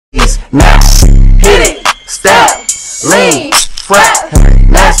Max, hit it, step, lean, frat,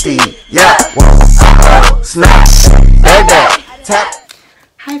 nasty, yeah, snap, baby, tap.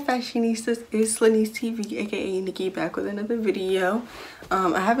 Hi fashionistas, it's Lanice TV, aka Nikki, back with another video.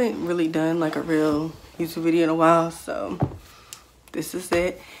 I haven't really done like a real YouTube video in a while, so this is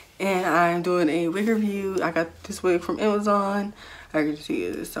it. And I'm doing a wig review. I got this wig from Amazon. I can see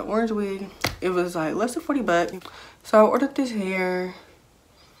it's an orange wig. It was like less than 40 bucks. So I ordered this hair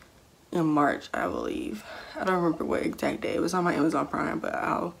in March, I believe. I don't remember what exact day. It was on my Amazon Prime, but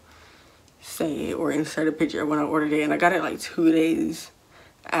I'll say it or insert a picture when I ordered it. And I got it like 2 days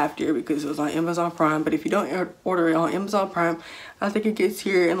after because it was on Amazon Prime. But if you don't order it on Amazon Prime, I think it gets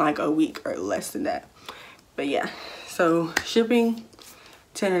here in like a week or less than that. But yeah, so shipping,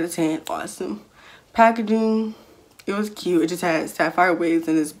 10 out of 10, awesome. Packaging, it was cute. It just had sapphire wigs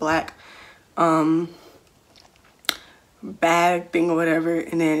in this black bag thing or whatever,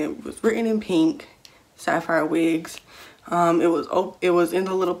 and then it was written in pink, sapphire wigs. It was in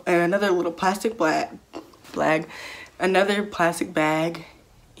the little another little plastic another plastic bag,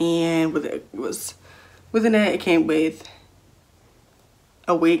 and within that it came with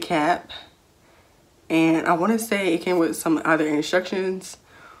a wig cap, and I want to say it came with some either instructions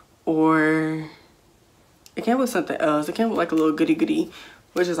or it came with something else. It came with like a little goodie,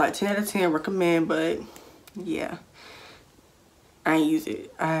 which is like 10 out of 10, recommend, but yeah, I ain't use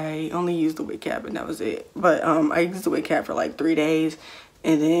it. I only used the wig cap and that was it. But I used the wig cap for like 3 days,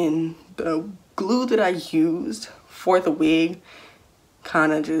 and then the glue that I used for the wig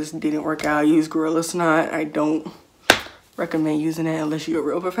kind of just didn't work out. I used Gorilla Snot. I don't recommend using that unless you're a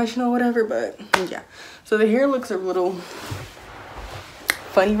real professional or whatever, but yeah. So the hair looks a little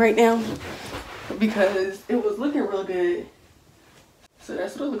funny right now because it was looking real good. So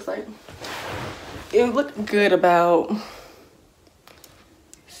that's what it looks like. It looked good about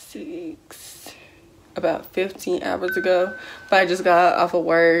 15 hours ago, but I just got off of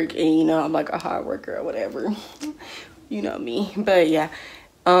work, and you know I'm like a hard worker or whatever. You know me. But yeah,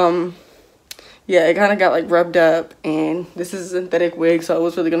 yeah, it kind of got like rubbed up, and this is a synthetic wig, so it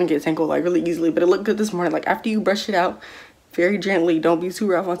was really gonna get tangled like really easily, but it looked good this morning. Like after you brush it out very gently, don't be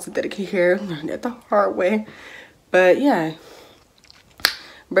too rough on synthetic hair. Learned that the hard way. But yeah,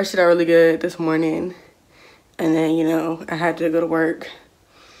 brushed it out really good this morning, and then you know I had to go to work.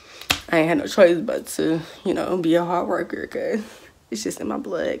 I ain't had no choice but to, you know, be a hard worker because it's just in my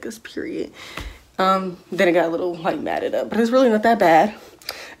blood, because period. Then it got a little like matted up, but it's really not that bad.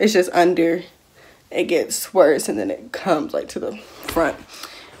 It's just under, it gets worse, and then it comes like to the front,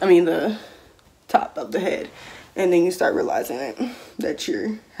 I mean the top of the head, and then you start realizing that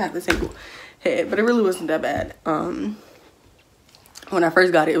you're having a single head, but it really wasn't that bad. When I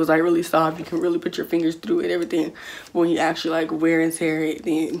first got it, it was like really soft. You can really put your fingers through it, everything. But when you actually like wear and tear it,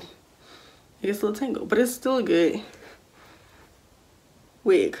 then it gets a little tangled, but it's still a good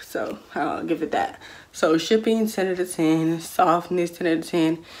wig, so I'll give it that. So shipping, 10 out of 10. Softness, 10 out of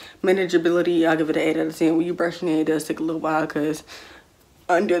 10. Manageability, I'll give it an 8 out of 10. When you're brushing it, it does take a little while because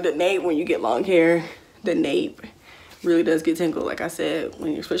under the nape, when you get long hair, the nape really does get tangled. Like I said,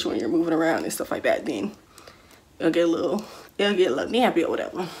 especially when you're moving around and stuff like that, then it'll get a little nappy or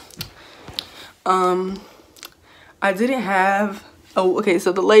whatever. I didn't have, oh, okay,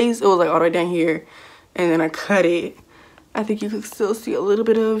 so the lace, it was like all the way down here, and then I cut it. I think you can still see a little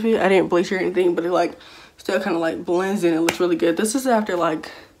bit of it. I didn't bleach or anything, but it like still kind of like blends in. It looks really good. This is after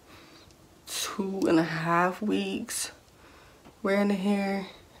like 2.5 weeks wearing the hair.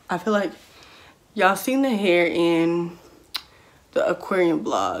 I feel like y'all seen the hair in the aquarium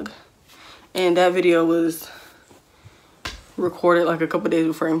blog, and that video was recorded like a couple days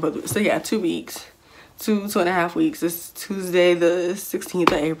before I put it. So yeah, 2 weeks. 2.5 weeks. It's Tuesday the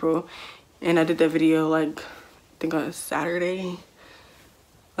 16th of April, and I did that video like I think on a Saturday,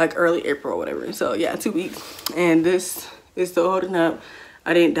 like early April or whatever. So yeah, 2 weeks, and this is still holding up.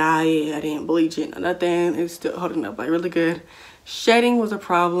 I didn't dye it, I didn't bleach it, nothing. It's still holding up like really good. Shedding was a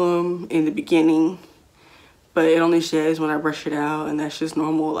problem in the beginning, but it only sheds when I brush it out, and that's just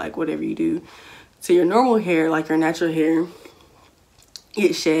normal. Like whatever you do to your normal hair, like your natural hair,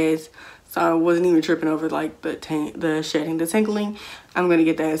 it sheds. So I wasn't even tripping over like the shedding. The tangling, I'm gonna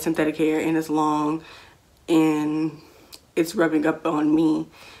get that synthetic hair, and it's long, and it's rubbing up on me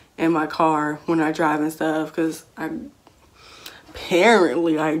in my car when I drive and stuff, because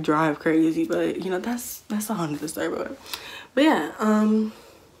apparently I drive crazy, but you know that's a whole nother story. But yeah,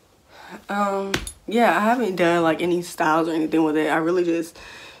 yeah, I haven't done like any styles or anything with it. I really just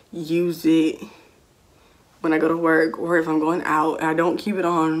use it when I go to work or if I'm going out. I don't keep it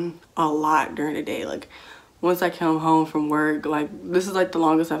on a lot during the day. Like once I come home from work, like this is like the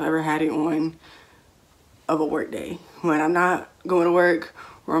longest I've ever had it on of a work day. When I'm not going to work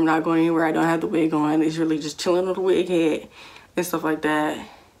or I'm not going anywhere, I don't have the wig on. It's really just chilling on the wig head and stuff like that.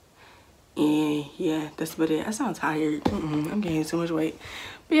 And yeah, that's about it. I sound tired. I'm gaining so much weight.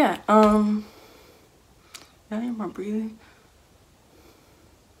 But yeah, y'all hear my breathing?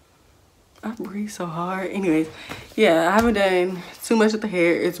 I breathe so hard. Anyways, yeah, I haven't done too much with the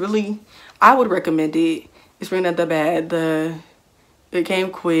hair. It's really, I would recommend it. It's really not that bad. It came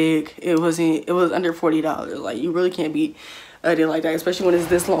quick. It was under $40. Like, you really can't beat a deal like that, especially when it's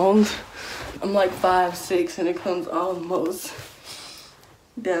this long. I'm like 5'6" and it comes almost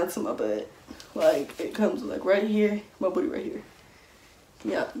down to my butt. Like, it comes like right here, my booty right here.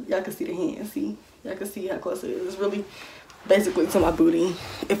 Yeah, y'all can see the hand. See, y'all can see how close it is. It's really basically to my booty.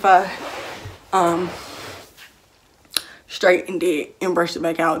 If I straightened it and brushed it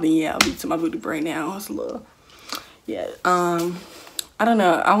back out, then yeah, I'll be to my booty right now. It's a little, yeah. I don't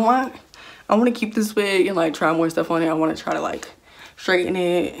know. I want to keep this wig and like try more stuff on it. I want to try to like straighten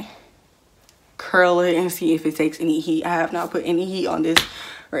it, curl it, and see if it takes any heat. I have not put any heat on this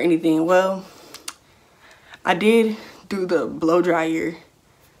or anything. Well, I did do the blow dryer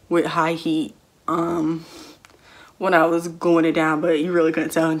with high heat when I was gluing it down, but you really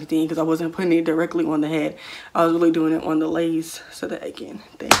couldn't tell anything because I wasn't putting it directly on the head. I was really doing it on the lace so that I can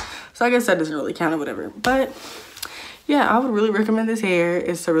thing. So I guess that doesn't really count or whatever. But yeah, I would really recommend this hair.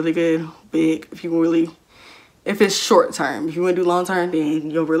 It's a really good wig if you really, if it's short term. If you want to do long term, then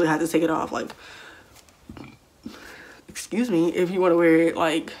you'll really have to take it off. Like, excuse me, if you want to wear it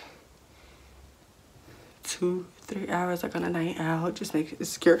like 2-3 hours, like on a night out, just make it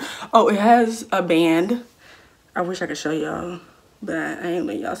secure. Oh, it has a band. I wish I could show y'all, but I ain't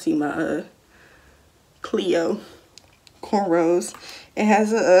letting y'all see my Clio cornrows. It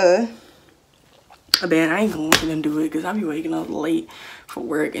has a band. I ain't gonna let them do it because I'll be waking up late for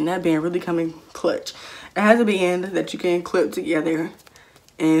work, and that band really come in clutch. It has a band that you can clip together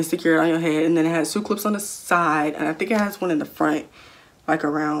and secure it on your head, and then it has 2 clips on the side, and I think it has one in the front, like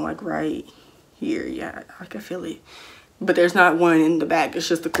around like right here. Yeah, I can feel it, but there's not one in the back. It's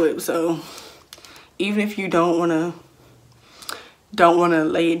just a clip. So even if you don't want to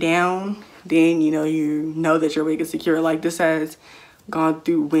lay it down, then you know that your wig is secure. Like, this has gone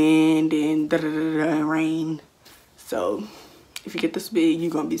through wind and and rain, so if you get this wig,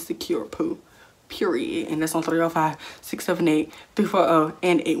 you're gonna be secure, period. And that's on 305-678-340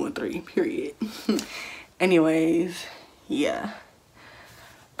 and 813, period. Anyways, yeah.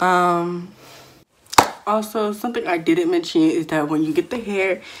 Also, something I didn't mention is that when you get the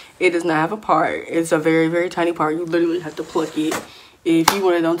hair, it does not have a part. It's a very, very tiny part. You literally have to pluck it. If you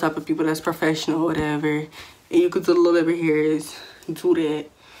one of those type of people that's professional or whatever, and you could do a little bit of hairs, do that,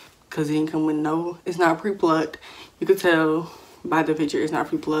 because it didn't come with no, it's not pre-plucked. You could tell by the picture it's not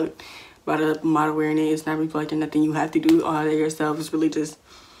pre-plucked. By the model wearing it, it's not pre-plucked, and nothing you have to do all that yourself. It's really just,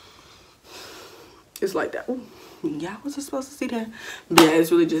 it's like that. Ooh, yeah, I wasn't supposed to see that. But yeah,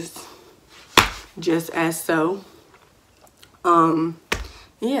 it's really just as so.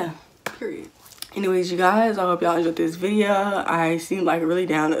 Yeah, period. Anyways, you guys, I hope y'all enjoyed this video. I seem like really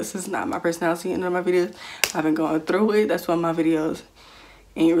down. This is not my personality in my videos. I've been going through it. That's why my videos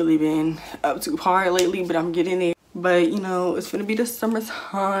ain't really been up too hard lately, but I'm getting there. But you know, it's gonna be the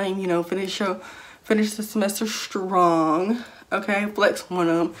summertime, you know, finish the semester strong. Okay, flex one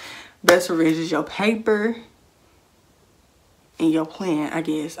of them. Best revenge is your paper and your plan, I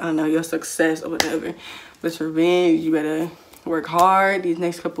guess. I don't know, your success or whatever. Best revenge, you better work hard these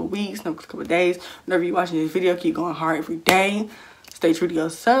next couple of weeks, next couple of days. Whenever you're watching this video, keep going hard every day. Stay true to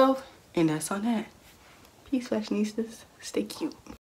yourself, and that's on that. Peace, fashionistas. Stay cute.